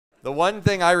The one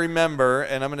thing I remember,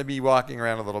 and I'm going to be walking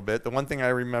around a little bit, the one thing I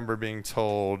remember being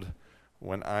told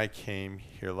when I came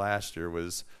here last year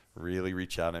was really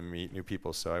reach out and meet new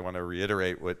people. So I want to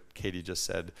reiterate what Katie just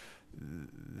said. I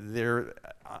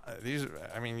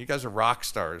mean, you guys are rock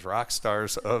stars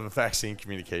of vaccine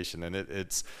communication, and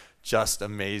it's just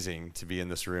amazing to be in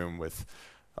this room with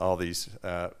all these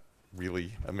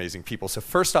really amazing people. So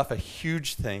first off, a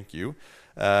huge thank you.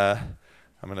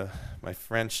 My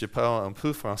French, je parle un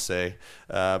peu français,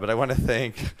 but I want to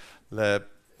thank Le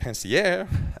Pensier,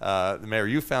 the Mayor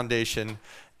U Foundation,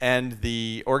 and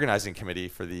the organizing committee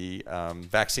for the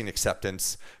Vaccine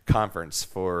Acceptance Conference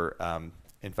for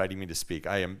inviting me to speak.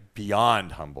 I am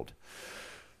beyond humbled.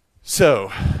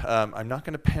 So I'm not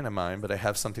going to pantomime, but I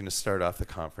have something to start off the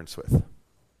conference with.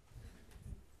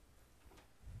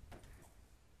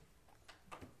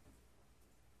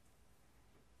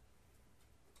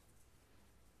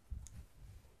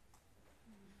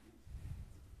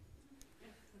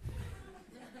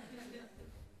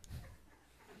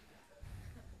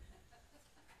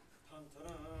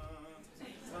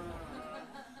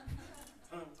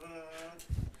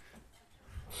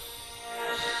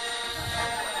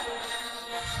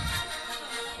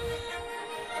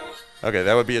 Okay,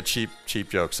 that would be a cheap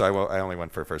joke, so I only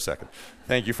went for a second.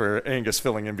 Thank you for Angus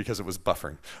filling in because it was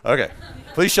buffering. Okay,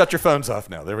 please shut your phones off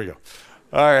now. There we go.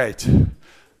 All right.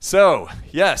 So,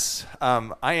 yes,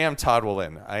 I am Todd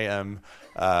WOLYNN. I am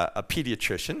a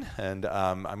pediatrician, and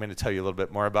I'm going to tell you a little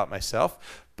bit more about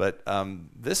myself. But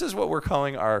this is what we're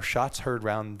calling our Shots Heard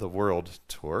Round the World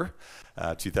Tour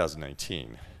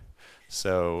 2019.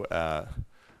 So,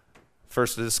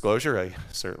 first, a disclosure, I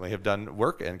certainly have done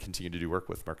work and continue to do work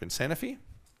with Merck and Sanofi.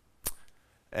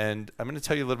 And I'm going to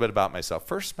tell you a little bit about myself.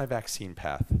 First, my vaccine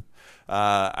path.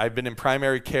 I've been in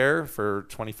primary care for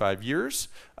 25 years,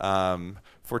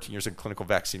 14 years in clinical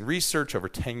vaccine research, over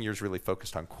 10 years really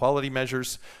focused on quality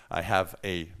measures. I have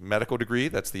a medical degree,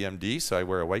 that's the MD, so I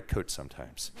wear a white coat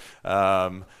sometimes.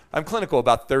 I'm clinical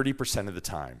about 30% of the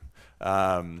time.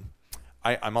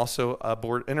 I'm also a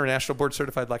international board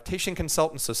certified lactation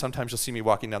consultant, so sometimes you'll see me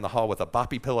walking down the hall with a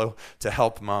boppy pillow to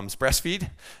help moms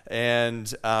breastfeed.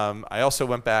 And I also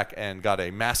went back and got a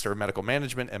Master of Medical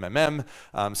Management, MMM,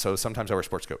 so sometimes I wear a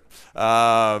sports coat.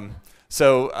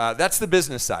 So that's the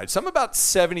business side. So I'm about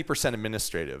 70%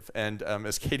 administrative. And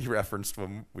as Katie referenced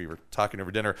when we were talking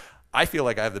over dinner, I feel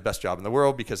like I have the best job in the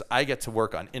world because I get to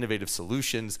work on innovative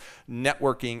solutions,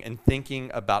 networking, and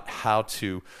thinking about how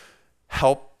to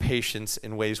help patients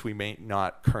in ways we may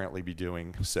not currently be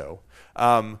doing so.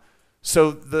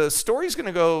 So the story's going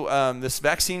to go, this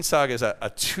vaccine saga is a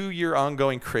 2-year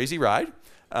ongoing crazy ride.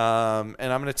 And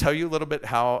I'm going to tell you a little bit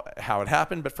how it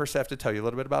happened, but first I have to tell you a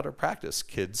little bit about our practice,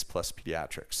 Kids Plus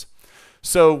Pediatrics.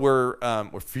 So we're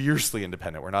fiercely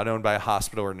independent. We're not owned by a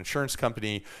hospital or an insurance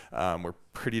company. We're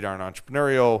pretty darn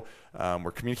entrepreneurial.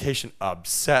 We're communication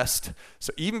obsessed.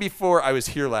 So even before I was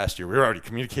here last year, we were already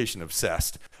communication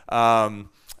obsessed. And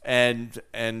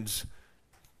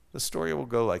the story will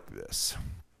go like this.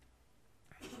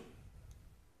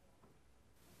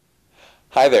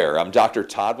 Hi there, I'm Dr.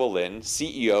 Todd WOLYNN,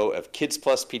 CEO of Kids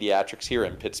Plus Pediatrics here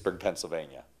in Pittsburgh,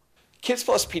 Pennsylvania. Kids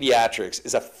Plus Pediatrics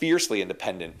is a fiercely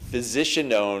independent,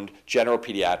 physician-owned general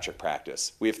pediatric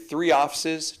practice. We have 3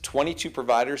 offices, 22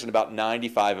 providers, and about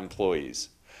 95 employees.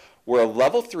 We're a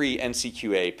Level 3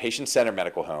 NCQA patient-centered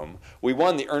medical home. We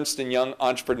won the Ernst & Young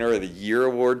Entrepreneur of the Year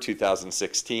Award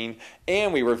 2016,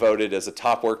 and we were voted as a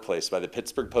top workplace by the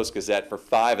Pittsburgh Post-Gazette for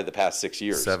 5 of the past 6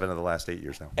 years. 7 of the last 8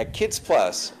 years now. At Kids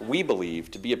Plus, we believe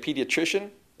to be a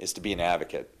pediatrician is to be an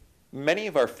advocate. Many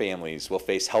of our families will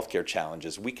face healthcare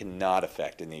challenges we cannot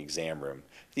affect in the exam room.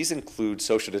 These include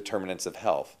social determinants of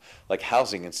health, like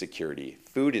housing insecurity,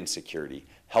 food insecurity,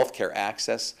 healthcare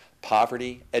access,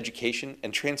 poverty, education,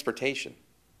 and transportation.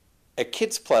 At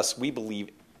Kids Plus, we believe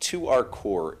to our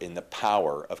core in the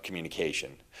power of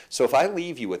communication. So if I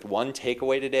leave you with one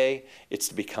takeaway today, it's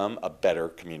to become a better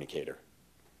communicator.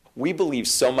 We believe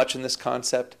so much in this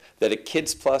concept that at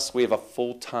Kids Plus, we have a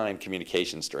full-time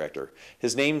communications director.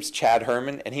 His name's Chad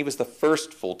Herman, and he was the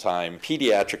first full-time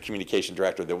pediatric communication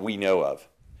director that we know of.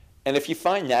 And if you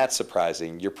find that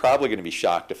surprising, you're probably going to be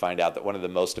shocked to find out that one of the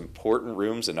most important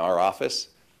rooms in our office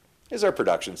is our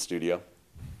production studio.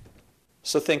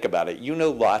 So think about it. You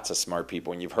know lots of smart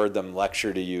people, and you've heard them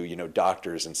lecture to you,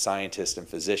 doctors and scientists and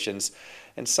physicians,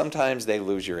 and sometimes they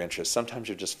lose your interest. Sometimes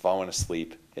you're just falling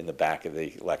asleep in the back of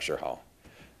the lecture hall.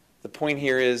 The point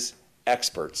here is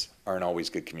experts aren't always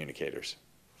good communicators.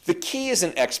 The key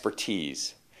isn't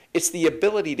expertise. It's the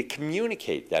ability to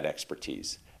communicate that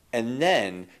expertise and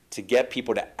then to get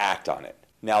people to act on it.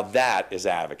 Now that is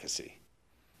advocacy.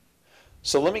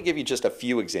 So let me give you just a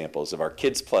few examples of our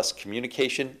Kids Plus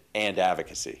communication and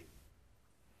advocacy.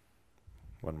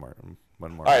 One more. All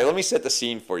right, let me set the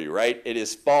scene for you, right? It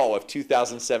is fall of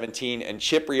 2017 and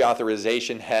CHIP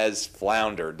reauthorization has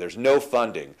floundered. There's no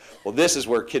funding. Well, this is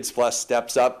where Kids Plus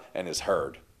steps up and is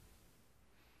heard.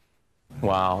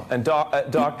 Wow. And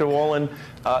Dr. WOLYNN,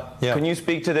 can you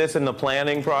speak to this in the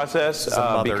planning process?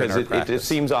 Because it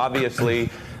seems obviously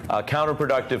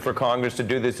counterproductive for Congress to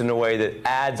do this in a way that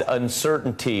adds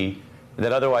uncertainty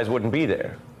that otherwise wouldn't be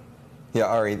there. Yeah,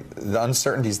 Ari, the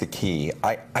uncertainty is the key.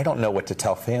 I don't know what to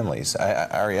tell families.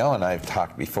 Ariel and I have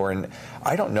talked before, and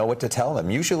I don't know what to tell them.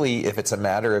 Usually, if it's a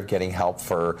matter of getting help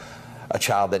for a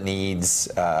child that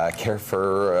needs care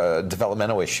for a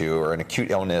developmental issue or an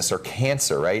acute illness or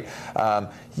cancer, right?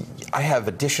 I have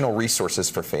additional resources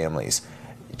for families.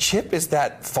 CHIP is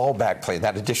that fallback plan,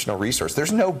 that additional resource.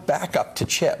 There's no backup to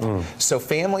CHIP. So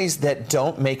families that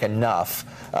don't make enough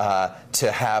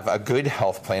to have a good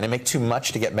health plan and make too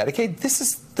much to get Medicaid, this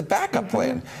is the backup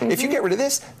plan. If you get rid of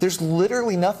this, there's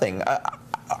literally nothing.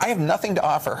 I have nothing to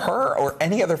offer her or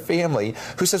any other family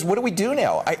who says, what do we do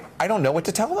now? I don't know what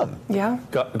to tell them. Yeah.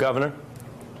 Governor?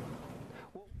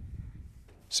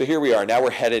 So here we are. Now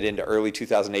we're headed into early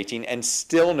 2018 and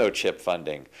still no CHIP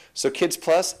funding. So Kids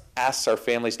Plus asks our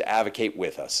families to advocate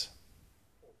with us.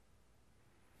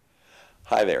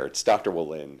 Hi there, it's Dr.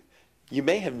 WOLYNN. You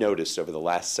may have noticed over the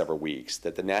last several weeks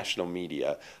that the national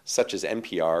media, such as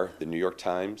NPR, the New York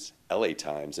Times, LA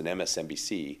Times, and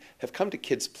MSNBC, have come to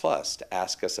Kids Plus to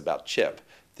ask us about CHIP,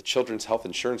 the Children's Health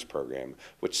Insurance Program,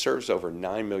 which serves over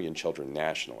 9 million children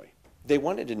nationally. They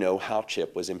wanted to know how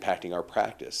CHIP was impacting our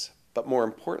practice, but more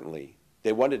importantly,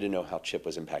 they wanted to know how CHIP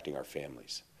was impacting our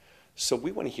families. So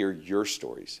we want to hear your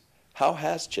stories. How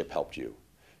has CHIP helped you?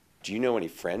 Do you know any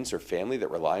friends or family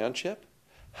that rely on CHIP?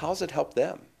 How's it helped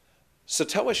them? So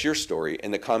tell us your story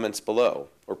in the comments below,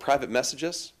 or private message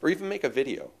us, or even make a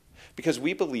video. Because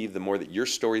we believe the more that your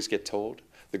stories get told,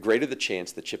 the greater the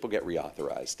chance that CHIP will get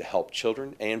reauthorized to help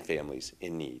children and families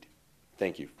in need.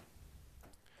 Thank you.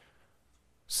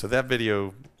 So that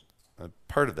video,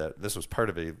 part of that, this was part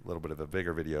of a little bit of a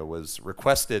bigger video, was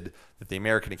requested that the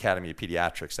American Academy of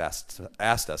Pediatrics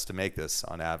asked us to make this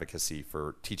on advocacy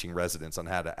for teaching residents on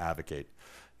how to advocate.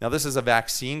 Now this is a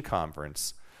vaccine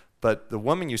conference, but the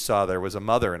woman you saw there was a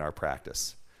mother in our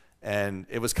practice. And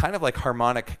it was kind of like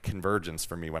harmonic convergence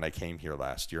for me when I came here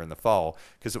last year in the fall,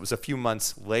 because it was a few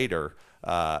months later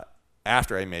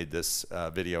after I made this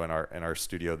video in our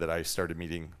studio that I started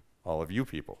meeting all of you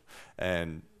people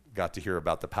and got to hear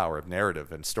about the power of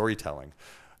narrative and storytelling.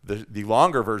 The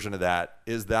longer version of that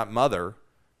is that mother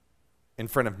in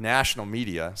front of national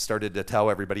media started to tell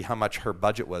everybody how much her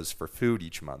budget was for food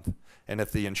each month. And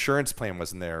if the insurance plan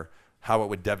wasn't there, how it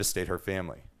would devastate her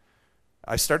family.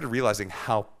 I started realizing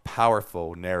how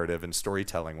powerful narrative and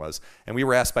storytelling was. And we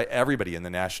were asked by everybody in the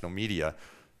national media,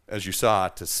 as you saw,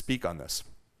 to speak on this.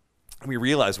 We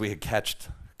realized we had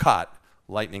caught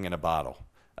lightning in a bottle.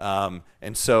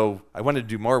 And so I wanted to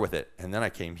do more with it. And then I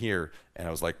came here and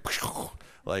I was like,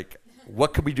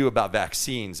 what could we do about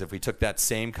vaccines if we took that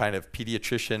same kind of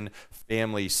pediatrician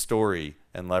family story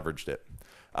and leveraged it?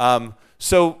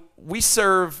 So we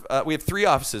have 3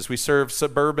 offices. We serve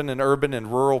suburban and urban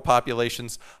and rural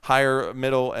populations, higher,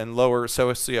 middle, and lower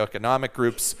socioeconomic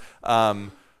groups.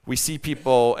 We see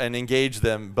people and engage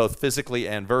them both physically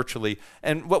and virtually.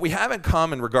 And what we have in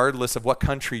common, regardless of what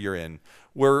country you're in,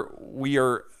 we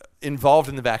are involved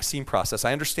in the vaccine process.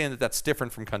 I understand that that's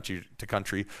different from country to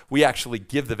country. We actually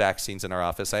give the vaccines in our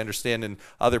office. I understand in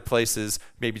other places,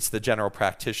 maybe it's the general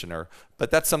practitioner,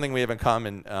 but that's something we have in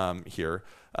common here.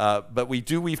 But we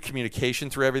do weave communication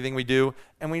through everything we do,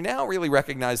 and we now really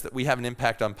recognize that we have an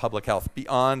impact on public health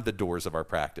beyond the doors of our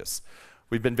practice.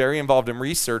 We've been very involved in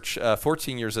research,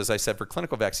 14 years, as I said, for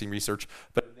clinical vaccine research,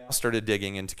 but now started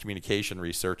digging into communication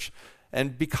research.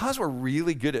 And because we're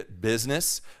really good at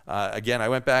business, again, I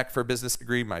went back for a business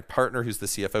degree. My partner, who's the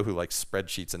CFO, who likes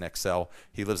spreadsheets and Excel,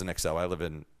 he lives in Excel. I live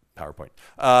in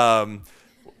PowerPoint.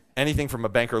 Anything from a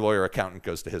banker, lawyer, accountant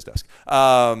goes to his desk.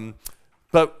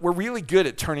 But we're really good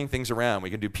at turning things around. We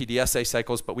can do PDSA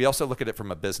cycles, but we also look at it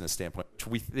from a business standpoint, which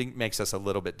we think makes us a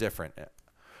little bit different.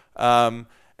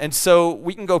 And so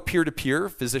we can go peer-to-peer,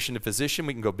 physician to physician.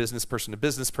 We can go business person to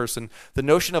business person. The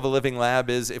notion of a living lab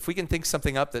is if we can think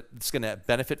something up that's going to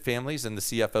benefit families and the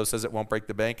CFO says it won't break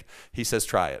the bank, he says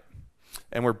try it.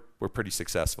 And we're pretty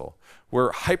successful.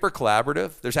 We're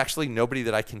hyper-collaborative. There's actually nobody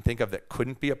that I can think of that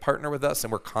couldn't be a partner with us,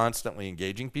 and we're constantly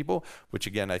engaging people, which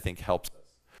again I think helps us.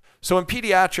 So in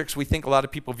pediatrics, we think a lot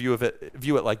of people view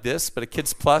it like this, but at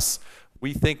Kids Plus,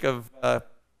 we think of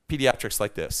pediatrics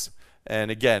like this.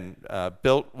 And again,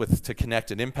 built to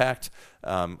connect and impact,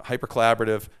 hyper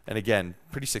collaborative, and again,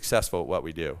 pretty successful at what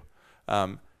we do.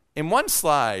 In one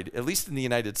slide, at least in the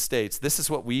United States, this is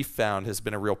what we found has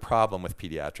been a real problem with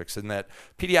pediatrics, in that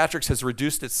pediatrics has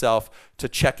reduced itself to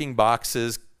checking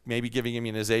boxes, maybe giving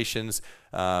immunizations,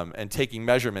 and taking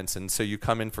measurements. And so you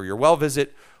come in for your well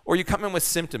visit, or you come in with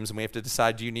symptoms, and we have to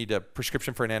decide, do you need a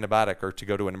prescription for an antibiotic or to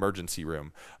go to an emergency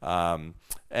room?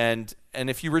 And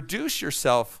if you reduce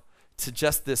yourself to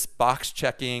just this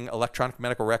box-checking electronic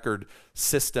medical record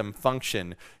system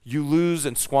function, you lose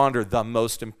and squander the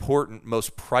most important,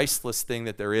 most priceless thing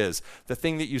that there is. The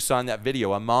thing that you saw in that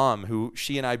video, a mom who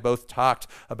she and I both talked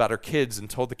about her kids and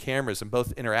told the cameras and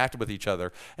both interacted with each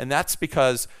other. And that's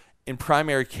because in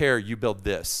primary care, you build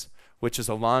this, which is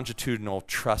a longitudinal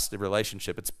trusted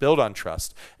relationship. It's built on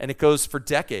trust, and it goes for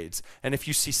decades. And if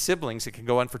you see siblings, it can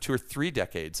go on for 2 or 3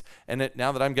 decades. And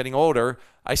now that I'm getting older,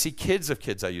 I see kids of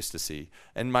kids I used to see.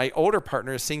 And my older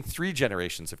partner is seeing 3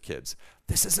 generations of kids.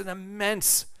 This is an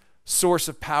immense source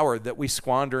of power that we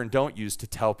squander and don't use to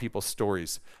tell people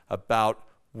stories about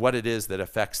what it is that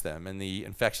affects them and the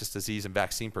infectious disease and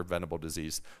vaccine preventable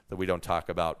disease that we don't talk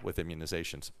about with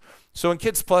immunizations. So in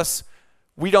Kids Plus,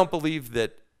 we don't believe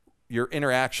that your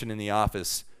interaction in the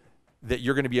office, that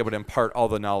you're going to be able to impart all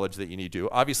the knowledge that you need to.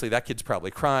 Obviously, that kid's probably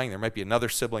crying. There might be another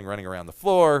sibling running around the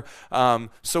floor.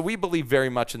 So we believe very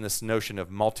much in this notion of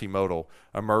multimodal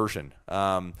immersion.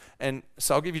 And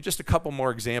so I'll give you just a couple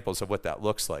more examples of what that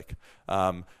looks like.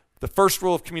 The first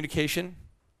rule of communication,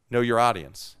 know your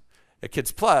audience. At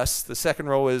Kids Plus, the second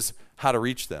rule is how to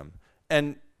reach them.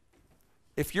 And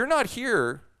if you're not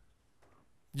here,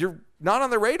 you're not on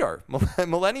the radar.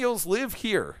 Millennials live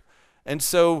here. And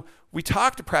so we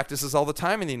talk to practices all the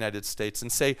time in the United States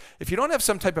and say, if you don't have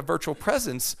some type of virtual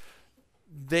presence,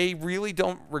 they really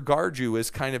don't regard you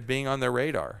as kind of being on their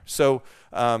radar. So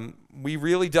we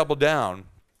really doubled down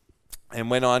and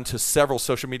went on to several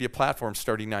social media platforms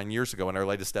starting 9 years ago, and our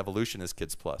latest evolution is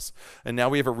Kids Plus. And now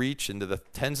we have a reach into the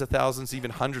tens of thousands,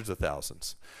 even hundreds of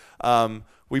thousands.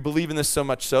 We believe in this so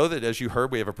much so that, as you heard,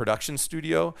 we have a production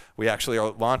studio. We actually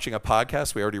are launching a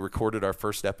podcast. We already recorded our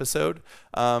first episode.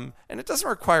 And it doesn't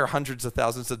require hundreds of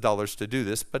thousands of dollars to do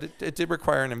this, but it did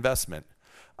require an investment.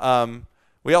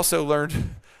 We also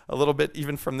learned a little bit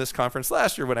even from this conference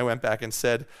last year when I went back and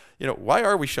said, why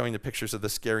are we showing the pictures of the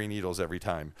scary needles every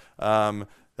time?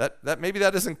 Maybe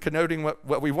that isn't connoting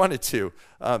what we wanted to.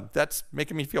 That's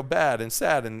making me feel bad and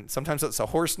sad, and sometimes it's a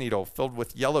horse needle filled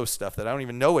with yellow stuff that I don't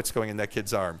even know what's going in that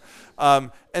kid's arm.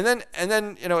 And then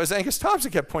as Angus Thompson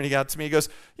kept pointing out to me, he goes,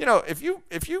 if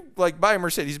you like buy a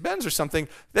Mercedes-Benz or something,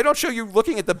 they don't show you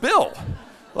looking at the bill,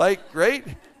 right?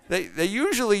 They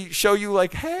usually show you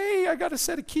like, hey, I got a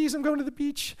set of keys, I'm going to the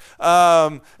beach.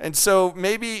 And so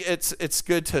maybe it's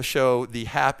good to show the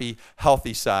happy,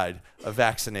 healthy side of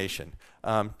vaccination.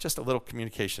 Just a little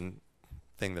communication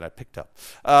thing that I picked up.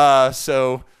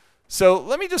 So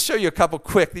let me just show you a couple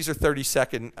quick, these are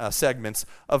 30-second segments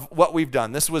of what we've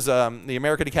done. This was the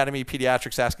American Academy of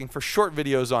Pediatrics asking for short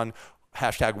videos on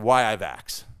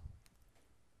 #WhyIVax.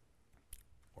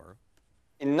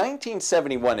 In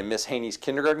 1971, in Miss Haney's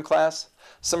kindergarten class,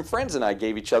 some friends and I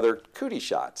gave each other cootie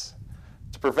shots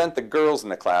to prevent the girls in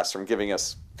the class from giving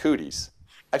us cooties.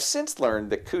 I've since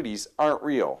learned that cooties aren't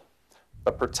real,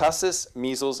 but pertussis,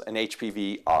 measles, and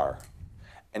HPV are,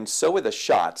 and so are the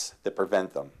shots that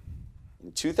prevent them.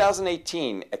 In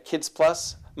 2018, at Kids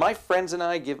Plus, my friends and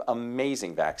I give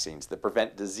amazing vaccines that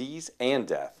prevent disease and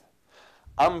death.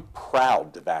 I'm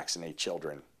proud to vaccinate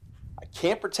children. I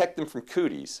can't protect them from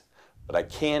cooties, but I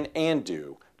can and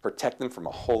do protect them from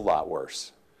a whole lot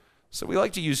worse. So we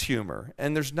like to use humor,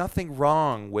 and there's nothing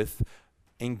wrong with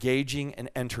engaging and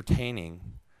entertaining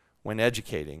when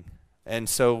educating. And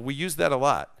so we use that a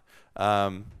lot.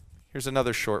 Here's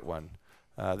another short one.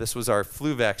 This was our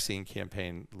flu vaccine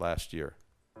campaign last year.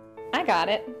 I got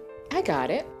it. I got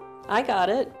it. I got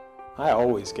it. I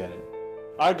always get it.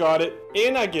 I got it,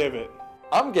 and I give it.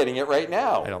 I'm getting it right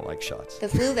now. I don't like shots. The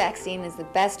flu vaccine is the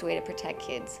best way to protect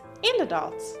kids. And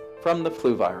adults. From the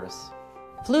flu virus.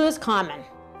 Flu is common.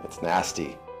 It's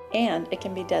nasty. And it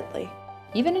can be deadly,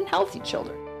 even in healthy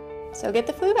children. So get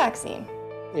the flu vaccine.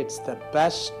 It's the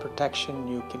best protection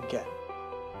you can get.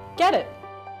 Get it.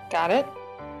 Got it?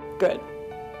 Good.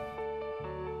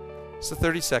 So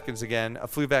 30 seconds again, a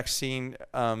flu vaccine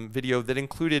video that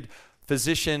included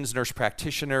physicians, nurse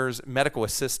practitioners, medical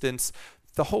assistants.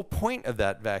 The whole point of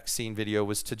that vaccine video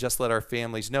was to just let our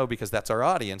families know, because that's our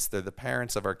audience, they're the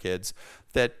parents of our kids,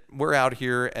 that we're out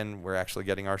here and we're actually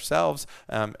getting ourselves,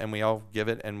 and we all give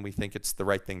it and we think it's the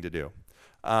right thing to do.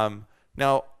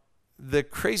 Now, the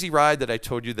crazy ride that I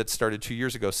told you that started 2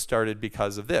 years ago started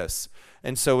because of this.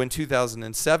 And so in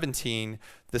 2017,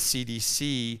 the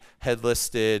CDC had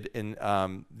listed in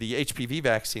the HPV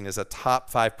vaccine as a top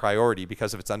 5 priority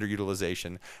because of its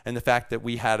underutilization and the fact that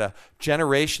we had a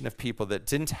generation of people that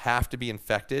didn't have to be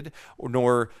infected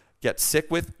nor get sick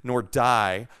with nor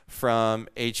die from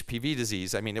HPV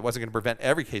disease. I mean, it wasn't going to prevent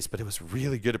every case, but it was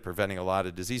really good at preventing a lot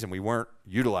of disease, and we weren't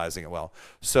utilizing it well.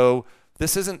 So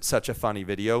this isn't such a funny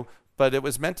video, but it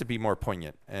was meant to be more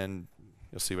poignant, and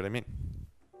you'll see what I mean.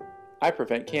 I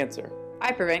prevent cancer.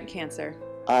 I prevent cancer.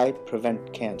 I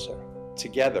prevent cancer.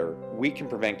 Together, we can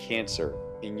prevent cancer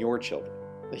in your children.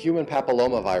 The human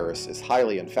papillomavirus is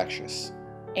highly infectious.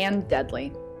 And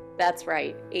deadly. That's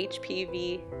right,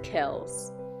 HPV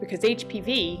kills. Because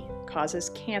HPV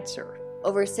causes cancer.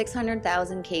 Over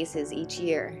 600,000 cases each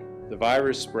year. The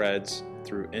virus spreads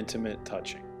through intimate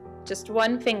touching. Just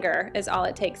one finger is all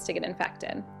it takes to get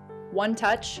infected. One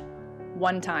touch,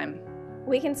 one time.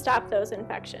 We can stop those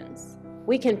infections.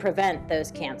 We can prevent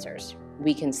those cancers.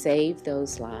 We can save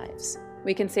those lives.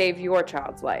 We can save your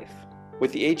child's life.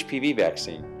 With the HPV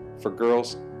vaccine for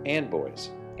girls and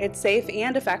boys. It's safe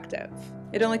and effective.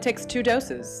 It only takes 2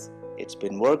 doses. It's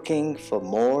been working for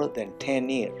more than 10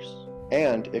 years.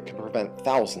 And it can prevent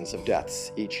thousands of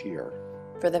deaths each year.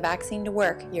 For the vaccine to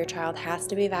work, your child has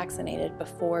to be vaccinated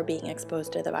before being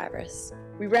exposed to the virus.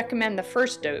 We recommend the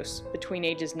first dose between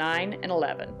ages 9 and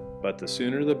 11. But the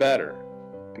sooner the better,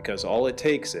 because all it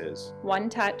takes is one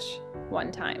touch,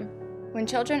 one time. When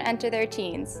children enter their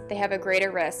teens, they have a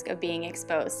greater risk of being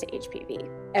exposed to HPV.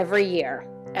 Every year.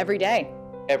 Every day.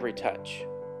 every touch.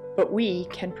 But we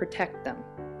can protect them.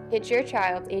 Get your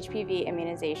child's HPV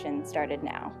immunization started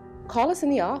now. Call us in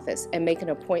the office and make an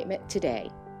appointment today.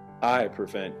 I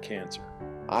prevent cancer.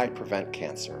 I prevent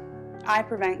cancer. I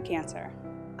prevent cancer.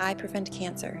 I prevent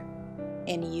cancer.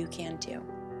 And you can too.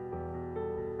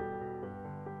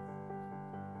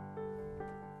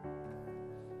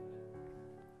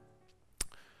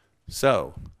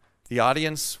 So, the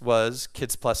audience was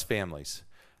Kids Plus Families.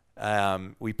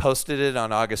 We posted it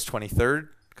on August 23rd,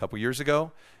 a couple years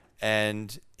ago,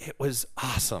 and it was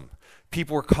awesome.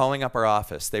 People were calling up our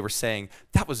office. They were saying,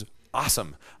 that was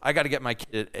awesome. I got to get my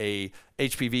kid a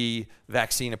HPV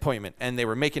vaccine appointment. And they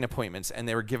were making appointments, and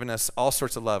they were giving us all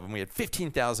sorts of love. And we had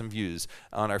 15,000 views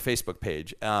on our Facebook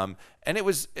page. And it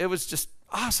was just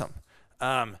awesome.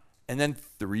 And then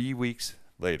 3 weeks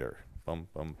later,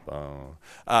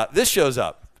 this shows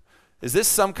up. Is this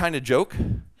some kind of joke?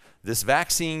 This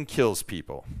vaccine kills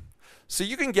people. So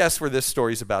you can guess where this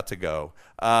story's about to go.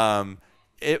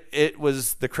 It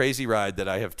was the crazy ride that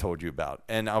I have told you about.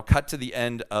 And I'll cut to the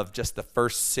end of just the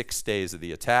first 6 days of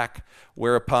the attack,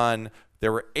 whereupon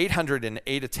there were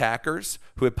 808 attackers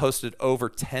who had posted over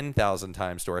 10,000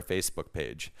 times to our Facebook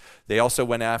page. They also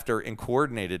went after, in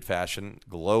coordinated fashion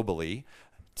globally,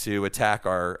 to attack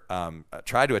our,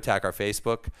 try to attack our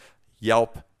Facebook,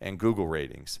 Yelp, and Google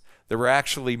ratings. There were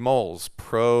actually moles,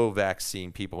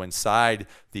 pro-vaccine people inside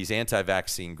these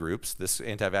anti-vaccine groups. This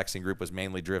anti-vaccine group was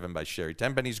mainly driven by Sherry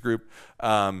Tenpenny's group.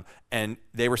 And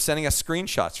they were sending us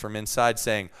screenshots from inside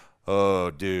saying,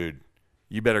 oh, dude,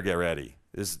 you better get ready.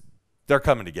 They're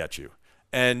coming to get you.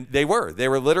 And they were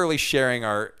literally sharing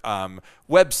our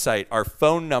website, our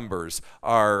phone numbers,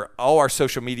 all our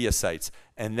social media sites,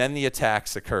 and then the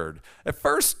attacks occurred. At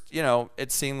first,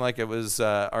 it seemed like it was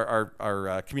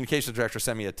our communications director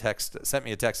sent me a text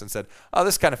and said, "Oh,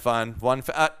 this is kind of fun.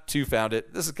 2 found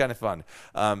it. This is kind of fun."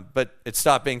 But it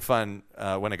stopped being fun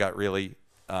when it got really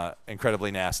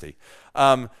incredibly nasty.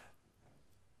 I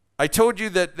told you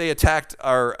that they attacked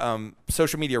our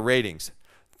social media ratings.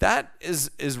 That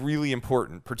is really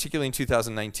important, particularly in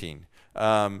 2019.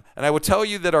 And I will tell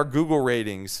you that our Google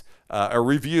ratings, our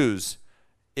reviews,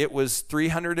 it was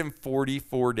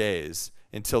 344 days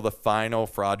until the final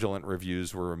fraudulent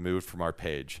reviews were removed from our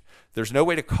page. There's no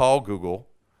way to call Google.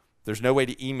 There's no way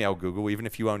to email Google, even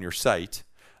if you own your site.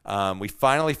 We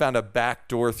finally found a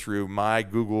backdoor through my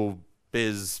Google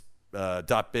Biz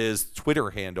Twitter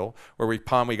handle, where we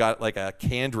got like a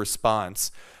canned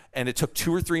response, and it took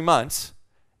 2 or 3 months.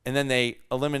 And then they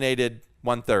eliminated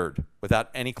 1/3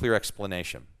 without any clear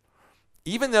explanation.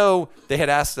 Even though they had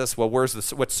asked us, well,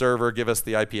 what server, give us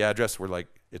the IP address. We're like,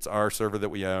 it's our server that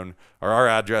we own, or our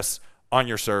address on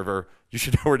your server. You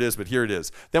should know where it is, but here it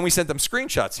is. Then we sent them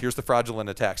screenshots. Here's the fraudulent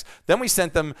attacks. Then we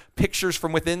sent them pictures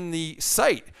from within the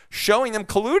site showing them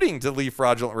colluding to leave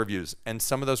fraudulent reviews. And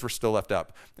some of those were still left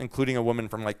up, including a woman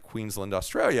from like Queensland,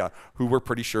 Australia, who we're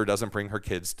pretty sure doesn't bring her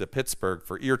kids to Pittsburgh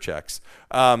for ear checks.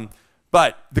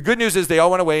 But the good news is they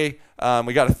all went away.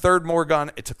 We got a third more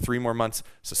gone. It took 3 more months.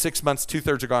 So 6 months,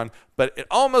 2/3 are gone. But it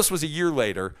almost was a year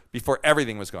later before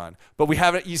everything was gone. But we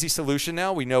have an easy solution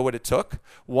now. We know what it took.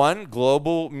 1,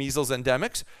 global measles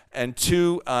endemics. And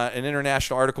 2, an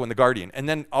international article in The Guardian. And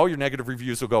then all your negative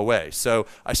reviews will go away. So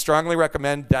I strongly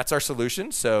recommend that's our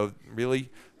solution. So really,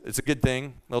 it's a good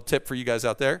thing. Little tip for you guys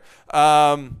out there.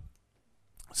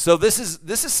 So this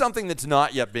is something that's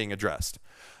not yet being addressed.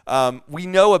 We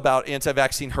know about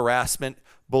anti-vaccine harassment,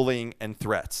 bullying, and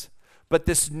threats. But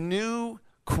this new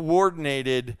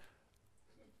coordinated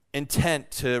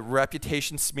intent to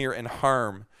reputation smear and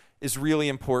harm is really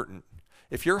important.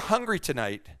 If you're hungry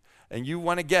tonight and you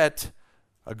want to get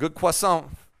a good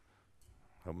croissant,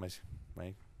 oh,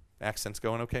 my accent's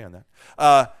going okay on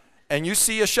that, and you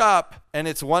see a shop and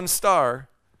it's 1 star,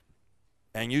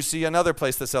 and you see another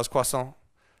place that sells croissant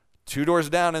 2 doors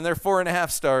down and they're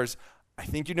 4.5 stars, I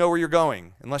think you know where you're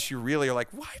going, unless you really are like,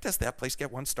 why does that place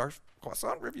get 1-star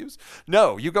croissant reviews?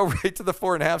 No, you go right to the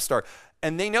 4.5 star.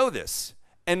 And they know this.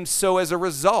 And so as a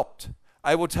result,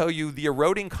 I will tell you the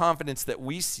eroding confidence that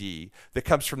we see that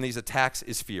comes from these attacks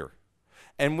is fear.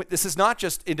 And this is not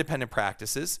just independent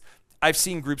practices. I've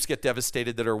seen groups get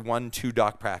devastated that are 1-2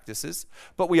 doc practices,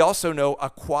 but we also know a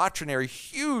quaternary,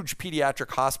 huge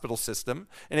pediatric hospital system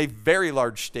in a very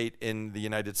large state in the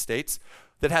United States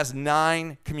that has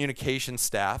 9 communication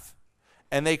staff,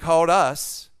 and they called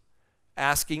us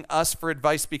asking us for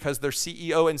advice because their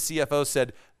CEO and CFO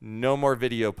said no more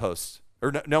video posts,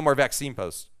 or no more vaccine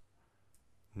posts.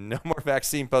 No more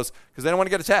vaccine posts because they don't want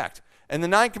to get attacked. And the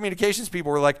 9 communications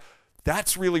people were like,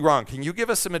 that's really wrong. Can you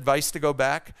give us some advice to go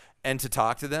back and to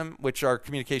talk to them, which our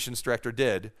communications director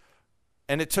did.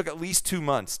 And it took at least 2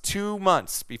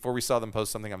 months before we saw them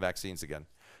post something on vaccines again.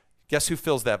 Guess who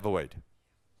fills that void?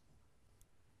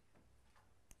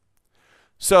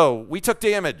 So we took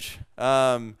damage.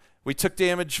 We took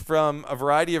damage from a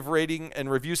variety of rating and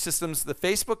review systems. The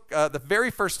Facebook, the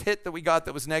very first hit that we got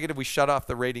that was negative, we shut off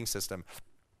the rating system.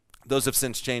 Those have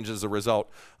since changed as a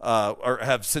result, or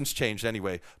have since changed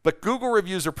anyway. But Google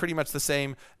reviews are pretty much the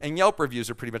same, and Yelp reviews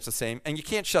are pretty much the same, and you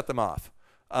can't shut them off.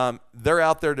 They're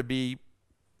out there to be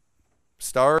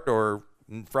starred or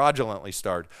fraudulently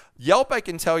starred. Yelp, I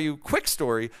can tell you, quick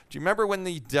story. Do you remember when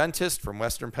the dentist from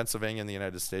Western Pennsylvania in the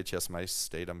United States, yes, my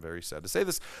state, I'm very sad to say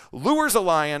this, lures a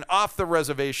lion off the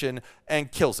reservation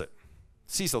and kills it,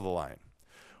 Cecil the lion.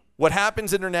 What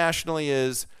happens internationally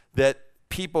is that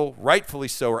people, rightfully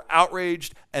so, are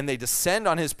outraged, and they descend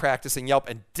on his practice in Yelp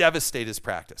and devastate his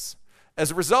practice.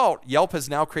 As a result, Yelp has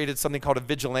now created something called a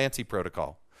vigilante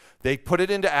protocol. They put it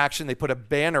into action. They put a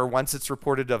banner once it's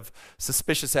reported of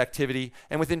suspicious activity.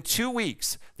 And within 2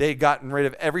 weeks, they had gotten rid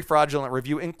of every fraudulent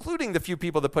review, including the few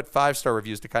people that put 5-star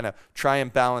reviews to kind of try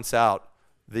and balance out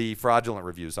the fraudulent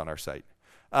reviews on our site.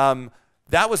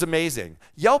 That was amazing.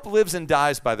 Yelp lives and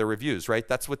dies by the reviews, right?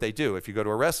 That's what they do. If you go to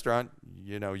a restaurant,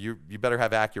 you know, you better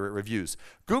have accurate reviews.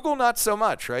 Google, not so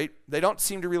much, right? They don't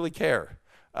seem to really care.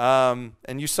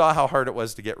 And you saw how hard it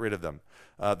was to get rid of them.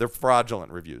 They're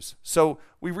fraudulent reviews. So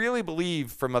we really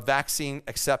believe from a vaccine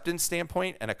acceptance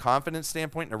standpoint and a confidence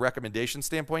standpoint and a recommendation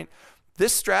standpoint,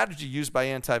 this strategy used by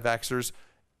anti-vaxxers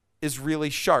is really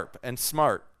sharp and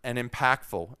smart and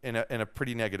impactful in a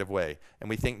pretty negative way, and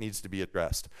we think needs to be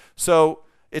addressed. So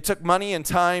it took money and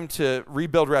time to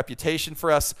rebuild reputation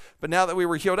for us, but now that we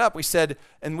were healed up, we said,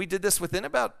 and we did this within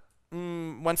about,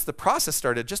 once the process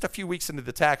started, just a few weeks into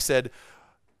the attack, said,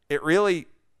 it really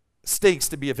stinks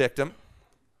to be a victim.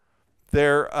 We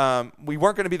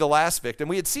weren't going to be the last victim.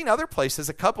 We had seen other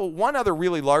places, one other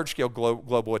really large-scale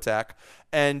global attack,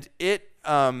 and it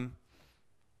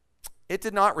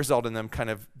did not result in them kind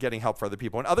of getting help for other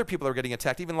people. And other people are getting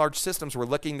attacked. Even large systems were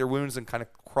licking their wounds and kind of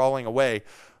crawling away.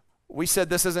 We said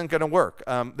this isn't going to work.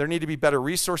 There need to be better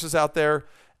resources out there,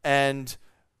 and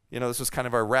this was kind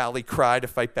of our rally cry to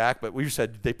fight back, but we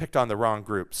said they picked on the wrong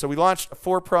group. So we launched a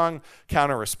 4-prong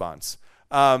counter response.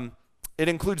 It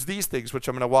includes these things, which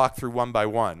I'm going to walk through one by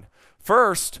one.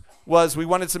 First was we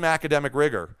wanted some academic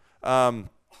rigor.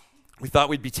 We thought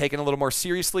we'd be taken a little more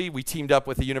seriously. We teamed up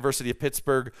with the University of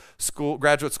Pittsburgh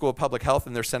Graduate School of Public Health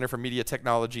and their Center for Media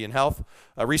Technology and Health,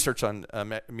 research on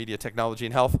media technology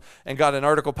and health, and got an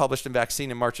article published in Vaccine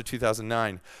in March of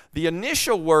 2009. The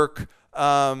initial work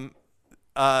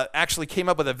actually came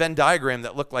up with a Venn diagram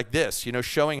that looked like this,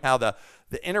 showing how the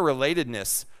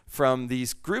interrelatedness from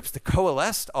these groups that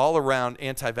coalesced all around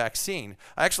anti-vaccine.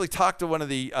 I actually talked to one of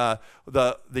the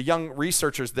young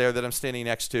researchers there that I'm standing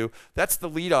next to. That's the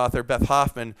lead author, Beth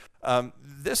Hoffman.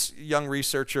 This young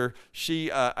researcher,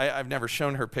 I've never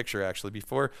shown her picture actually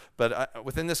before, but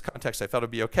within this context, I thought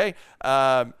it'd be okay.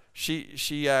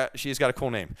 she's got a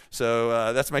cool name.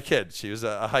 So that's my kid. She was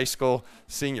a high school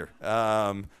senior.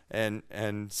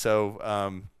 And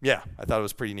so, yeah, I thought it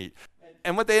was pretty neat.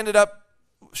 And what they ended up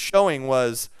showing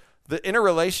was the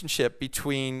interrelationship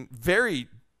between very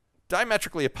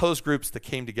diametrically opposed groups that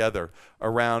came together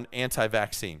around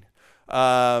anti-vaccine.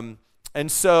 And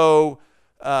so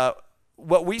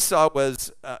what we saw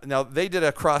was, now they did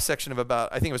a cross-section of about,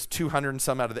 I think it was 200 and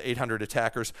some out of the 800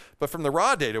 attackers, but from the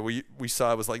raw data we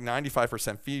saw it was like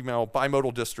 95% female,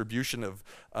 bimodal distribution of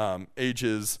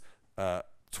ages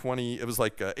 20, it was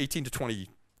like 18 to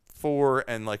 24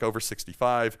 and like over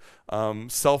 65,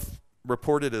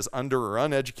 self-reported as under or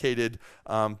uneducated,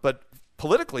 but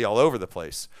politically all over the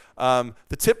place.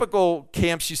 The typical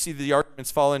camps you see the arguments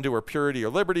fall into are purity or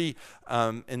liberty.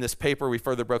 In this paper, we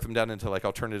further broke them down into like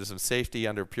alternatives and safety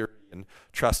under purity and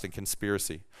trust and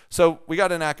conspiracy. So we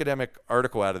got an academic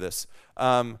article out of this.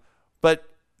 But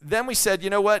then we said, you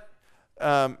know what?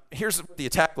 Here's what the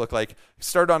attack looked like. It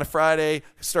started on a Friday,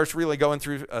 starts really going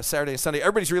through Saturday and Sunday.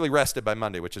 Everybody's really rested by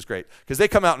Monday, which is great, because they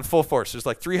come out in full force. There's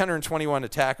like 321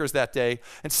 attackers that day.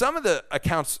 And some of the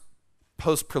accounts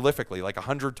post prolifically, like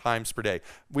 100 times per day.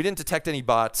 We didn't detect any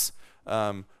bots,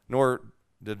 nor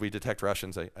did we detect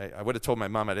Russians. I would have told my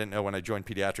mom I didn't know when I joined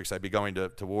pediatrics I'd be going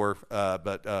to war,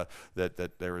 but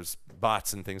that there was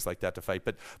bots and things like that to fight.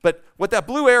 But what that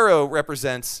blue arrow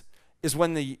represents is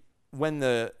when the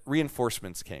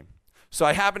reinforcements came. So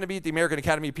I happened to be at the American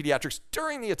Academy of Pediatrics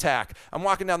during the attack. I'm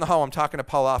walking down the hall. I'm talking to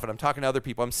Paul Offit. I'm talking to other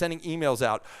people. I'm sending emails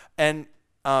out. And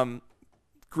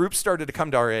groups started to come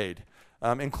to our aid.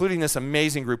 Including this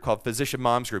amazing group called Physician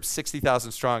Moms Group,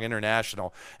 60,000 strong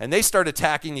international. And they started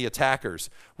attacking the attackers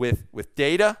with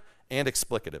data and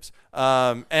explicatives.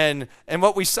 And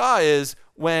what we saw is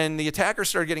when the attackers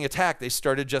started getting attacked, they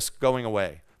started just going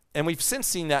away. And we've since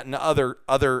seen that in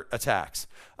other attacks.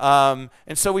 And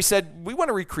so we said, we want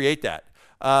to recreate that.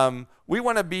 We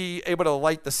want to be able to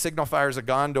light the signal fires of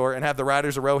Gondor and have the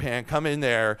Riders of Rohan come in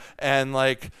there and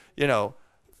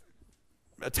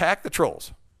attack the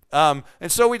trolls. And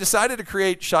so we decided to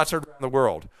create Shots Heard Around the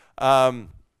World.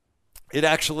 It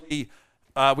actually,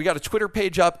 we got a Twitter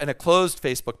page up and a closed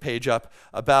Facebook page up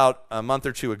about a month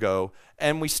or two ago,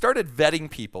 and we started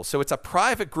vetting people. So it's a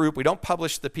private group. We don't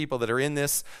publish the people that are in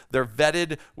this. They're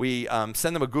vetted. We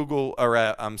send them a Google, or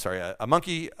a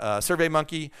monkey, survey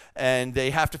monkey, and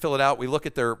they have to fill it out. We look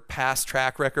at their past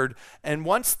track record, and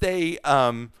once they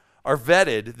are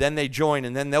vetted, then they join,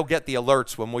 and then they'll get the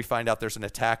alerts when we find out there's an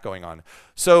attack going on.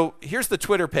 So here's the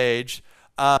Twitter page.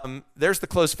 There's the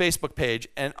closed Facebook page.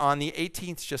 And on the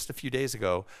 18th, just a few days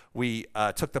ago, we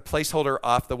took the placeholder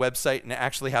off the website and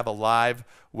actually have a live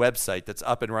website that's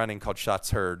up and running called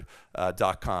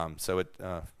shotsheard.com. So I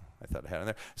thought I had it on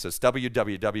there. So it's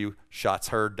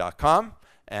www.shotsheard.com.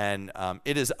 And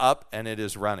it is up and it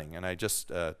is running. And I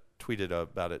just tweeted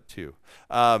about it too.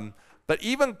 But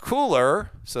even cooler,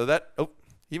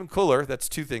 even cooler, that's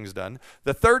two things done.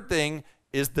 The third thing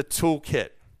is the toolkit.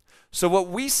 So what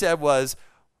we said was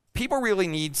people really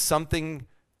need something,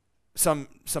 some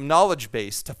knowledge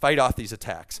base to fight off these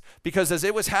attacks. Because as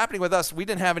it was happening with us, we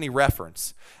didn't have any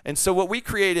reference. And so what we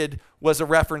created was a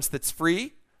reference that's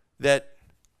free, that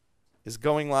is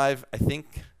going live, I think,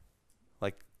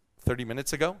 like 30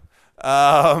 minutes ago.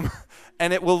 And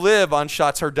it will live on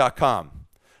shotsheard.com.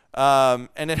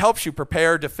 And it helps you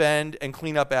prepare, defend, and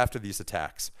clean up after these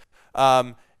attacks.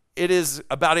 It is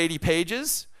about 80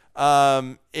 pages.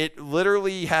 It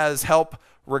literally has help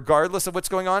regardless of what's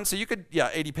going on. So you could,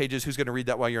 80 pages, who's going to read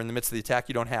that while you're in the midst of the attack?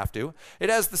 You don't have to. It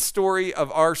has the story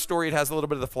of our story. It has a little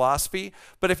bit of the philosophy.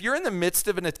 But if you're in the midst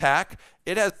of an attack,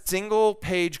 it has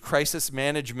single-page crisis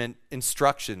management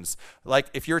instructions. Like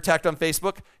if you're attacked on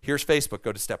Facebook, here's Facebook.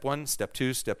 Go to step 1, step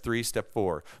 2, step 3, step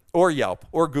 4. Or Yelp,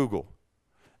 or Google.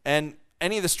 And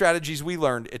any of the strategies we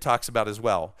learned, it talks about as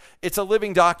well. It's a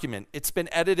living document. It's been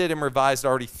edited and revised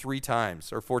already 3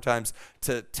 times or 4 times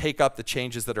to take up the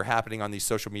changes that are happening on these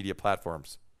social media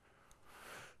platforms.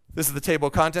 This is the table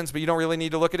of contents, but you don't really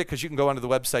need to look at it because you can go onto the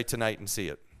website tonight and see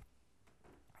it.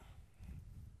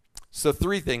 So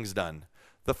 3 things done.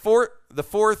 The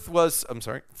fourth was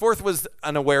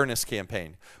an awareness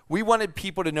campaign. We wanted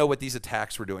people to know what these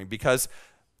attacks were doing because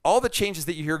all the changes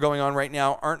that you hear going on right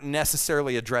now aren't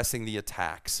necessarily addressing the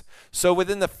attacks. So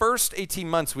within the first 18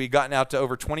 months, we've gotten out to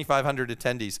over 2,500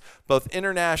 attendees, both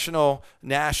international,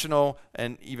 national,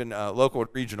 and even local and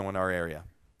regional in our area.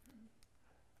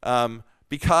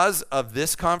 Because of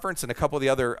this conference and a couple of the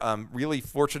other really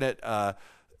fortunate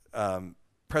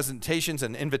presentations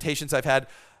and invitations I've had,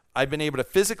 I've been able to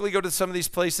physically go to some of these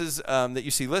places that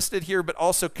you see listed here, but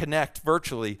also connect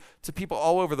virtually to people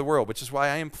all over the world, which is why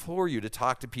I implore you to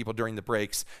talk to people during the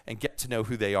breaks and get to know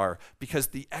who they are, because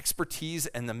the expertise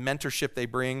and the mentorship they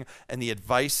bring and the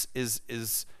advice is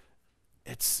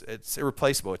it's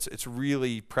irreplaceable. It's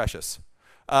really precious.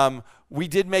 We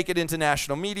did make it into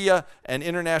national media and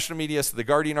international media, so the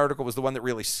Guardian article was the one that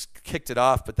really kicked it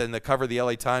off, but then the cover of the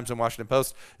LA Times and Washington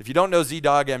Post. If you don't know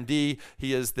Z-Dog MD,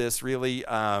 he is this really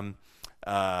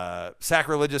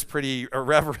sacrilegious, pretty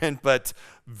irreverent, but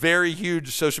very huge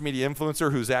social media influencer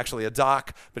who's actually a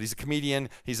doc, but he's a comedian,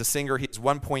 he's a singer, he has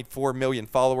 1.4 million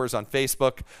followers on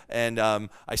Facebook, and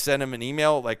I sent him an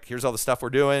email, like, here's all the stuff we're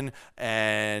doing,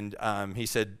 and he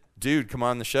said, dude, come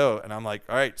on the show. And I'm like,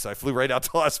 all right. So I flew right out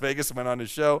to Las Vegas and went on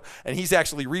his show. And he's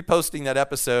actually reposting that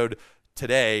episode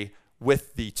today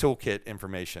with the toolkit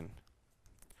information.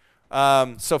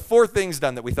 So 4 things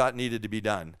done that we thought needed to be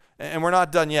done. And we're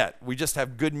not done yet. We just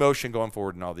have good motion going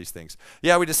forward in all these things.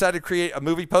 Yeah, we decided to create a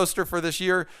movie poster for this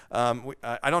year.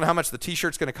 I don't know how much the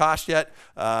T-shirt's going to cost yet,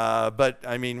 but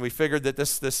I mean, we figured that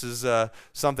this is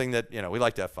something that, we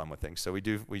like to have fun with things. So we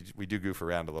do goof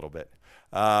around a little bit.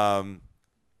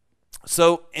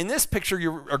 So in this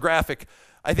picture or graphic,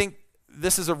 I think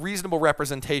this is a reasonable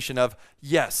representation of,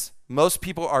 yes, most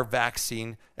people are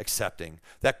vaccine accepting.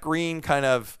 That green kind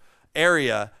of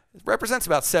area represents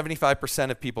about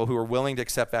 75% of people who are willing to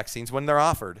accept vaccines when they're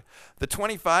offered. The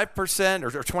 25%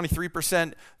 or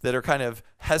 23% that are kind of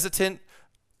hesitant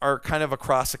are kind of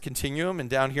across a continuum, and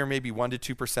down here maybe 1%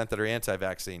 to 2% that are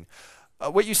anti-vaccine.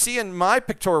 What you see in my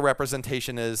pictorial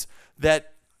representation is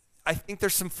that I think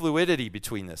there's some fluidity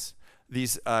between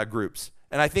these groups.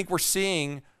 And I think we're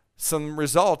seeing some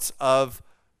results of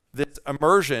this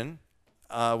immersion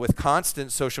with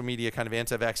constant social media kind of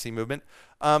anti-vaccine movement.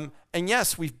 And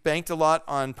yes, we've banked a lot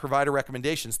on provider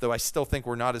recommendations, though I still think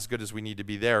we're not as good as we need to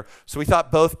be there. So we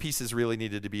thought both pieces really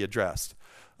needed to be addressed.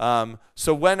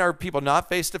 So when are people not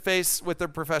face-to-face with their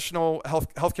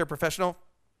healthcare professional?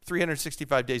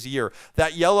 365 days a year.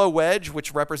 That yellow wedge,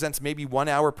 which represents maybe 1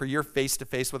 hour per year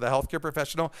face-to-face with a healthcare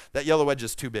professional, that yellow wedge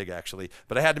is too big, actually.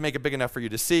 But I had to make it big enough for you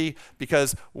to see,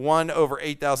 because 1 over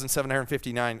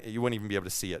 8,759, you wouldn't even be able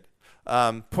to see it.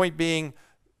 Point being,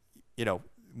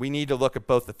 we need to look at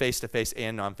both the face-to-face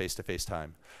and non-face-to-face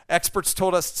time. Experts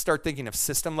told us to start thinking of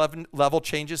system level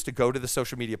changes to go to the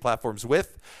social media platforms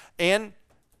with, and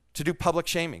to do public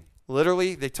shaming.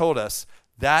 Literally, they told us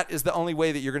that is the only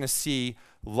way that you're going to see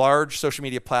large social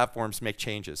media platforms make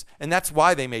changes. And that's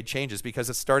why they made changes, because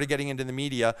it started getting into the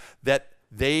media that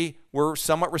they were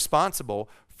somewhat responsible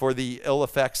for the ill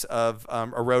effects of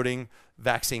eroding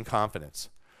vaccine confidence.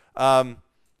 And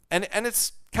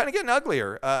it's kind of getting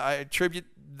uglier. I attribute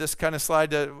this kind of slide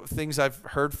to things I've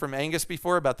heard from Angus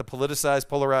before about the politicize,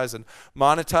 polarize, and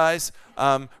monetize,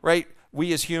 right?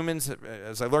 We as humans,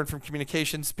 as I learned from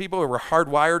communications, people were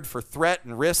hardwired for threat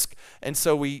and risk, and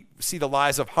so we see the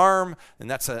lies of harm,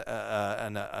 and that's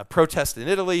a protest in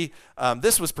Italy.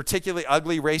 This was particularly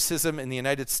ugly, racism in the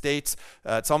United States.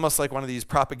 It's almost like one of these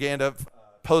propaganda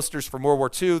posters from World War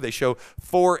II. They show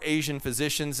 4 Asian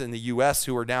physicians in the U.S.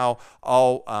 who are now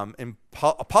all in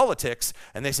politics,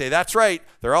 and they say, that's right,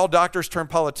 they're all doctors turned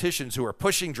politicians who are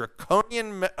pushing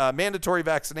draconian mandatory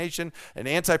vaccination and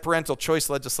anti-parental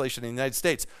choice legislation in the United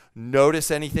States.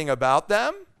 Notice anything about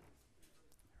them?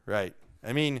 Right.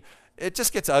 I mean, it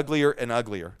just gets uglier and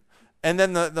uglier. And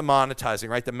then the monetizing,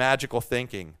 right? The magical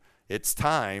thinking. It's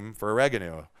time for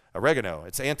oregano.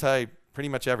 It's anti pretty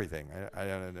much everything. I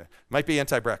don't know. Might be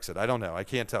anti-Brexit. I don't know. I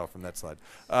can't tell from that slide.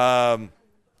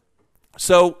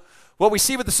 So what we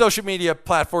see with the social media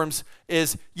platforms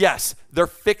is, yes, they're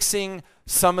fixing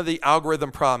some of the algorithm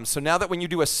problems. So now that when you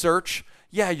do a search,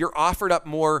 yeah, you're offered up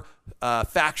more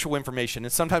factual information,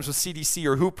 and sometimes with CDC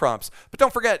or WHO prompts. But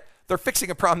don't forget, they're fixing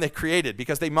a problem they created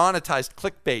because they monetized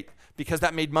clickbait because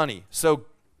that made money. So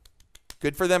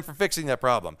good for them for fixing that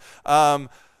problem.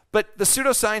 But the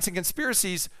pseudoscience and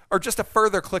conspiracies are just a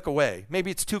further click away.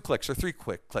 Maybe it's 2 clicks or 3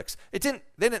 quick clicks. They didn't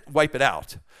wipe it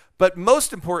out. But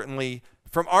most importantly,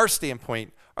 from our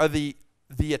standpoint, are the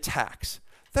attacks.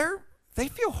 They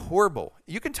feel horrible.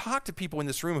 You can talk to people in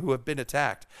this room who have been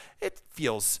attacked. It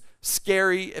feels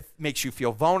scary. It makes you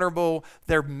feel vulnerable.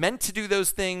 They're meant to do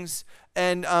those things,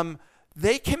 and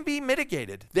they can be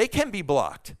mitigated. They can be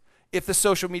blocked. If the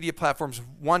social media platforms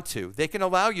want to, they can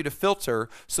allow you to filter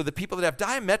so the people that have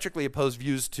diametrically opposed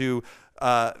views to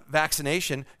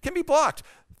vaccination can be blocked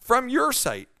from your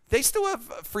site. They still have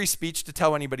free speech to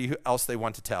tell anybody else they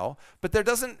want to tell, but that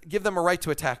doesn't give them a right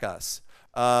to attack us.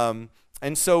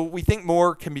 And so we think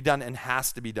more can be done and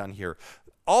has to be done here.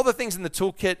 all the things in the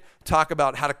toolkit talk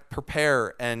about how to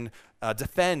prepare and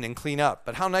defend and clean up.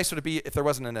 But how nice would it be if there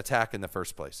wasn't an attack in the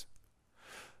first place?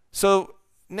 So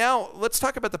now let's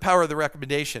talk about the power of the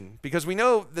recommendation, because we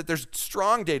know that there's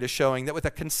strong data showing that with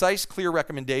a concise, clear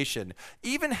recommendation,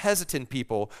 even hesitant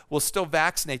people will still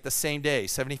vaccinate the same day,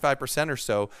 75% or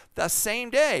so, the same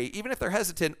day, even if they're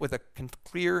hesitant with a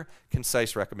clear,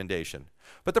 concise recommendation.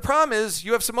 But the problem is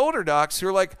you have some older docs who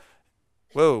are like,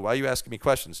 whoa, why are you asking me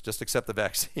questions? Just accept the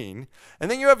vaccine. And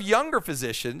then you have younger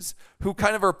physicians who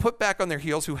kind of are put back on their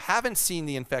heels, who haven't seen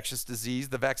the infectious disease,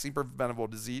 the vaccine-preventable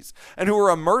disease, and who are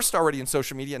immersed already in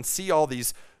social media and see all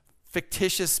these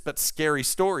fictitious but scary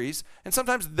stories. And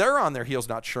sometimes they're on their heels,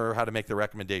 not sure how to make the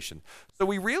recommendation. So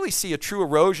we really see a true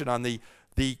erosion on the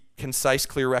concise,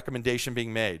 clear recommendation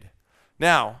being made.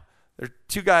 Now, there are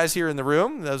two guys here in the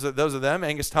room. Those are them,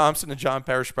 Angus Thompson and John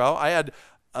Parrish-Sproul. I had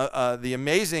the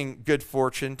amazing good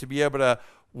fortune to be able to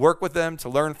work with them, to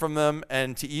learn from them,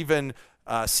 and to even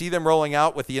see them rolling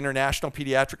out with the International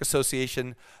Pediatric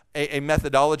Association a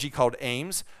methodology called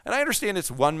AIMS. And I understand it's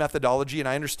one methodology, and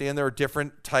I understand there are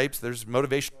different types. There's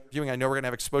motivational interviewing. I know we're going to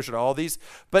have exposure to all these.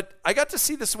 But I got to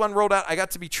see this one rolled out. I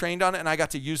got to be trained on it, and I got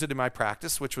to use it in my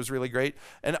practice, which was really great,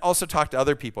 and also talk to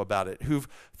other people about it who've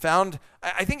found,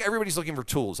 I think everybody's looking for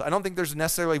tools. I don't think there's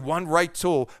necessarily one right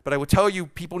tool, but I would tell you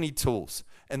people need tools.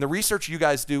 And the research you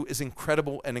guys do is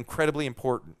incredible and incredibly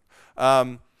important.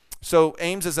 So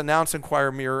AIMS is Announce, Inquire,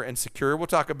 Mirror, and Secure. We'll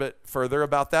talk a bit further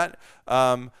about that.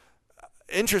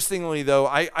 Interestingly, though,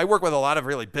 I work with a lot of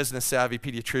really business-savvy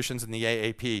pediatricians in the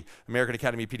AAP, American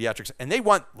Academy of Pediatrics, and they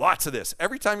want lots of this.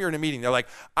 Every time you're in a meeting, they're like,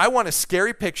 I want a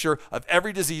scary picture of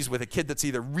every disease with a kid that's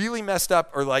either really messed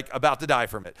up or like about to die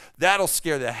from it. That'll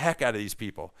scare the heck out of these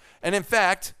people. And in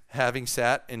fact, having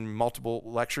sat in multiple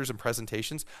lectures and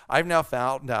presentations, I've now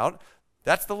found out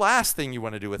that's the last thing you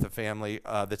want to do with a family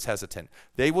that's hesitant.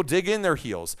 They will dig in their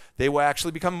heels. They will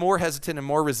actually become more hesitant and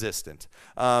more resistant.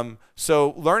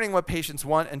 So learning what patients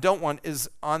want and don't want is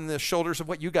on the shoulders of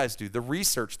what you guys do, the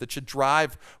research that should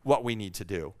drive what we need to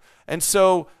do. And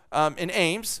so in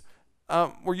AIMS,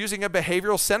 we're using a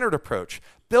behavioral-centered approach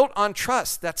built on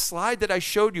trust. That slide that I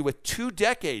showed you with 2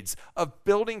 decades of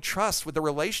building trust with a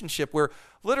relationship where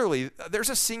literally there's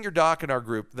a senior doc in our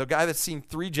group, the guy that's seen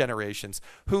 3 generations,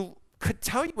 who could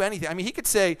tell you anything. I mean, he could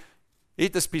say,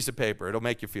 eat this piece of paper. It'll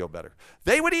make you feel better.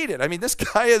 They would eat it. I mean, this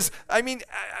guy is,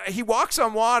 he walks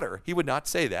on water. He would not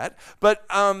say that. But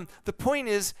the point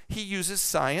is he uses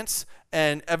science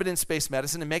and evidence-based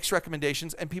medicine and makes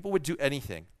recommendations, and people would do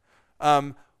anything.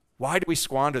 Why do we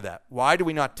squander that? Why do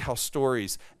we not tell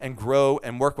stories and grow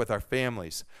and work with our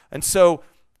families? And so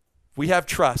we have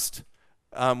trust.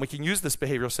 We can use this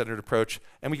behavioral-centered approach,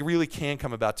 and we really can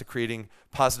come about to creating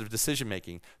positive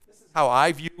decision-making. How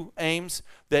I view AIMS,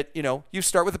 that, you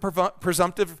start with a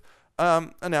presumptive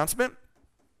announcement.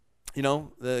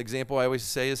 The example I always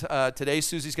say is, today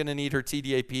Susie's going to need her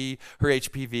TDAP, her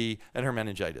HPV, and her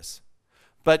meningitis.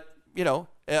 But,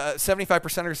 75% are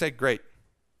going to say, great,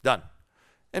 done.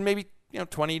 And maybe,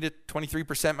 20 to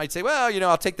 23% might say, well,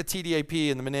 I'll take the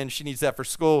TDAP and the meningitis, she needs that for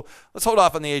school. Let's hold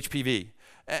off on the HPV.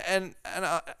 And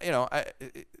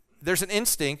there's an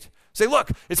instinct. Say,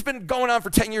 look, it's been going on for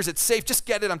 10 years. It's safe. Just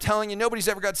get it. I'm telling you, nobody's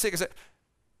ever got sick. I say,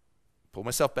 pull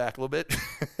myself back a little bit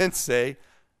and say,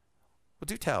 well,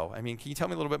 do tell. Can you tell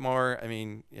me a little bit more?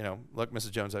 Look,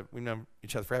 Mrs. Jones, we've known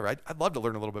each other forever. I'd love to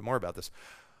learn a little bit more about this.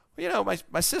 Well,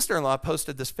 my sister-in-law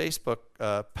posted this Facebook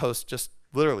post just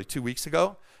literally 2 weeks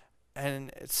ago, and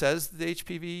it says the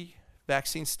HPV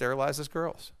vaccine sterilizes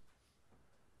girls.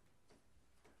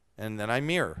 And then I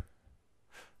mirror.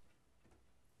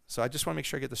 So I just want to make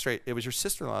sure I get this straight. It was your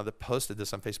sister-in-law that posted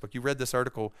this on Facebook. You read this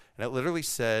article, and it literally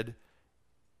said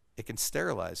it can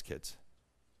sterilize kids.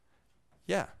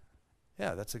 Yeah,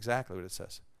 that's exactly what it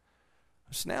says.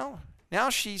 So now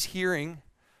she's hearing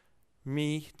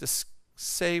me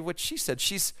say what she said.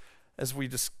 She's, as we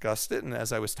discussed it and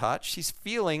as I was taught, she's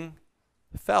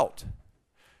felt.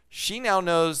 She now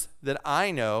knows that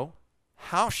I know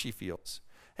how she feels.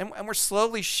 And we're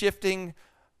slowly shifting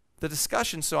the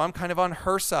discussion, so I'm kind of on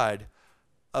her side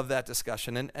of that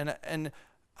discussion. And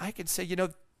I could say,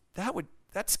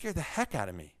 that scare the heck out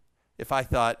of me if I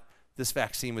thought this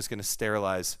vaccine was going to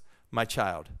sterilize my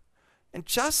child. And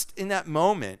just in that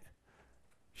moment,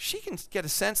 she can get a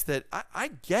sense that I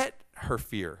get her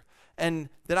fear and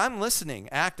that I'm listening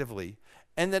actively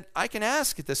and that I can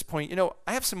ask at this point,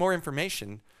 I have some more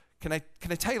information. Can I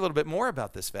tell you a little bit more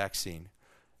about this vaccine?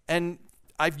 And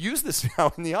I've used this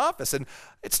now in the office, and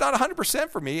it's not 100%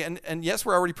 for me, and yes,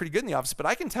 we're already pretty good in the office, but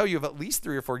I can tell you of at least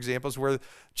 3 or 4 examples where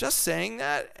just saying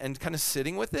that and kind of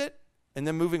sitting with it and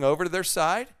then moving over to their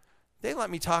side, they let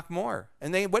me talk more.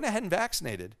 And they went ahead and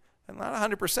vaccinated. And not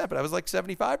 100%, but I was like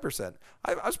 75%.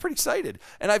 I was pretty excited.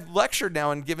 And I've lectured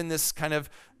now and given this kind of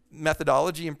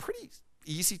methodology and pretty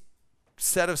easy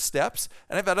set of steps.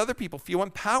 And I've had other people feel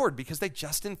empowered because they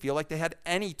just didn't feel like they had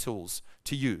any tools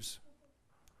to use.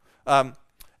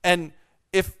 And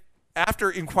if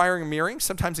after inquiring and mirroring,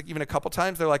 sometimes even a couple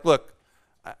times, they're like, look,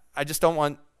 I don't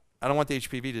want the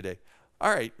HPV today. All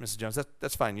right, Mrs. Jones,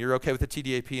 that's fine. You're okay with the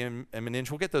TDAP and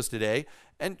meninge. We'll get those today.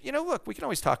 And, look, we can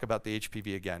always talk about the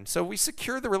HPV again. So we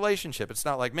secure the relationship. It's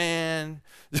not like, man,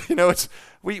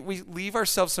 we leave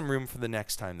ourselves some room for the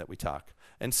next time that we talk.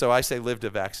 And so I say live to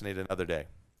vaccinate another day.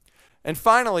 And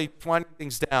finally, winding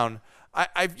things down,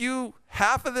 I view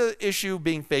half of the issue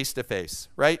being face-to-face,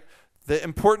 right? The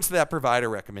importance of that provider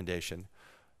recommendation.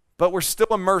 But we're still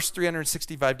immersed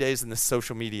 365 days in this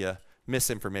social media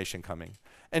misinformation coming.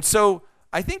 And so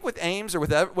I think with AIMS or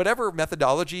with whatever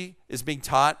methodology is being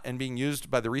taught and being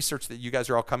used by the research that you guys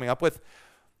are all coming up with,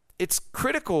 it's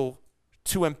critical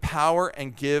to empower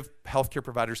and give healthcare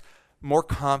providers more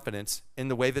confidence in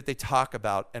the way that they talk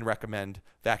about and recommend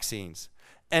vaccines.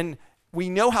 And we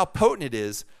know how potent it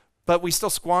is, but we still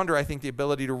squander, I think, the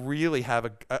ability to really have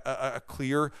a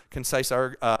clear, concise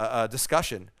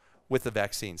discussion with the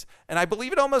vaccines. And I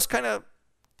believe it almost kind of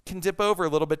can dip over a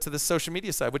little bit to the social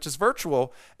media side, which is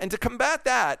virtual. And to combat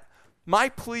that, my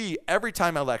plea every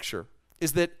time I lecture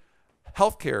is that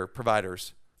healthcare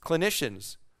providers,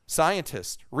 clinicians,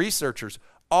 scientists, researchers,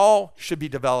 all should be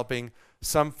developing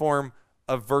some form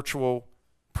of virtual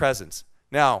presence.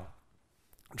 Now,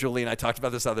 Julie and I talked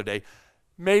about this the other day.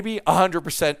 Maybe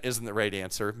 100% isn't the right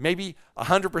answer. Maybe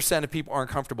 100% of people aren't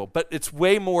comfortable, but it's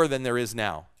way more than there is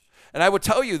now. And I would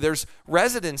tell you there's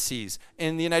residencies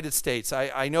in the United States.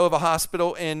 I know of a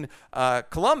hospital in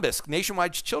Columbus,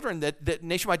 Nationwide Children,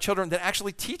 that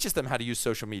actually teaches them how to use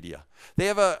social media. They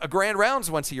have a grand rounds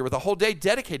once a year with a whole day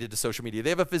dedicated to social media.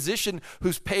 They have a physician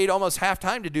who's paid almost half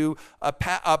time to do a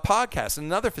podcast, and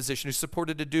another physician who's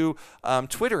supported to do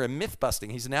Twitter and myth busting.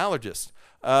 He's an allergist.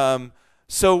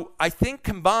 So I think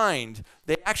combined,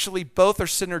 they actually both are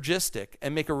synergistic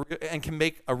and can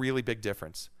make a really big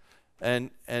difference.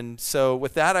 And so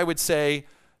with that, I would say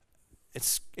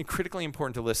it's critically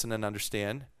important to listen and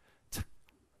understand,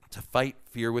 to fight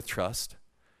fear with trust.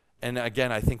 And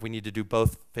again, I think we need to do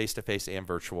both face-to-face and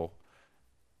virtual.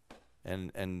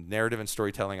 And narrative and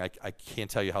storytelling, I can't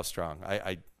tell you how strong.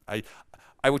 I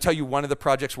would tell you one of the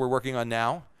projects we're working on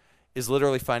now is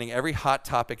literally finding every hot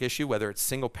topic issue, whether it's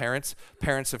single parents,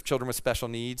 parents of children with special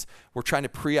needs. We're trying to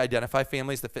pre-identify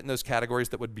families that fit in those categories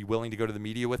that would be willing to go to the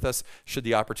media with us should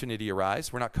the opportunity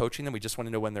arise. We're not coaching them. We just want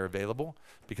to know when they're available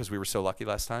because we were so lucky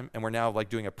last time. And we're now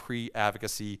doing a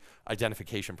pre-advocacy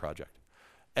identification project.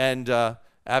 And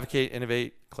advocate,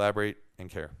 innovate, collaborate, and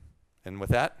care. And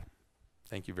with that,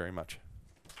 thank you very much.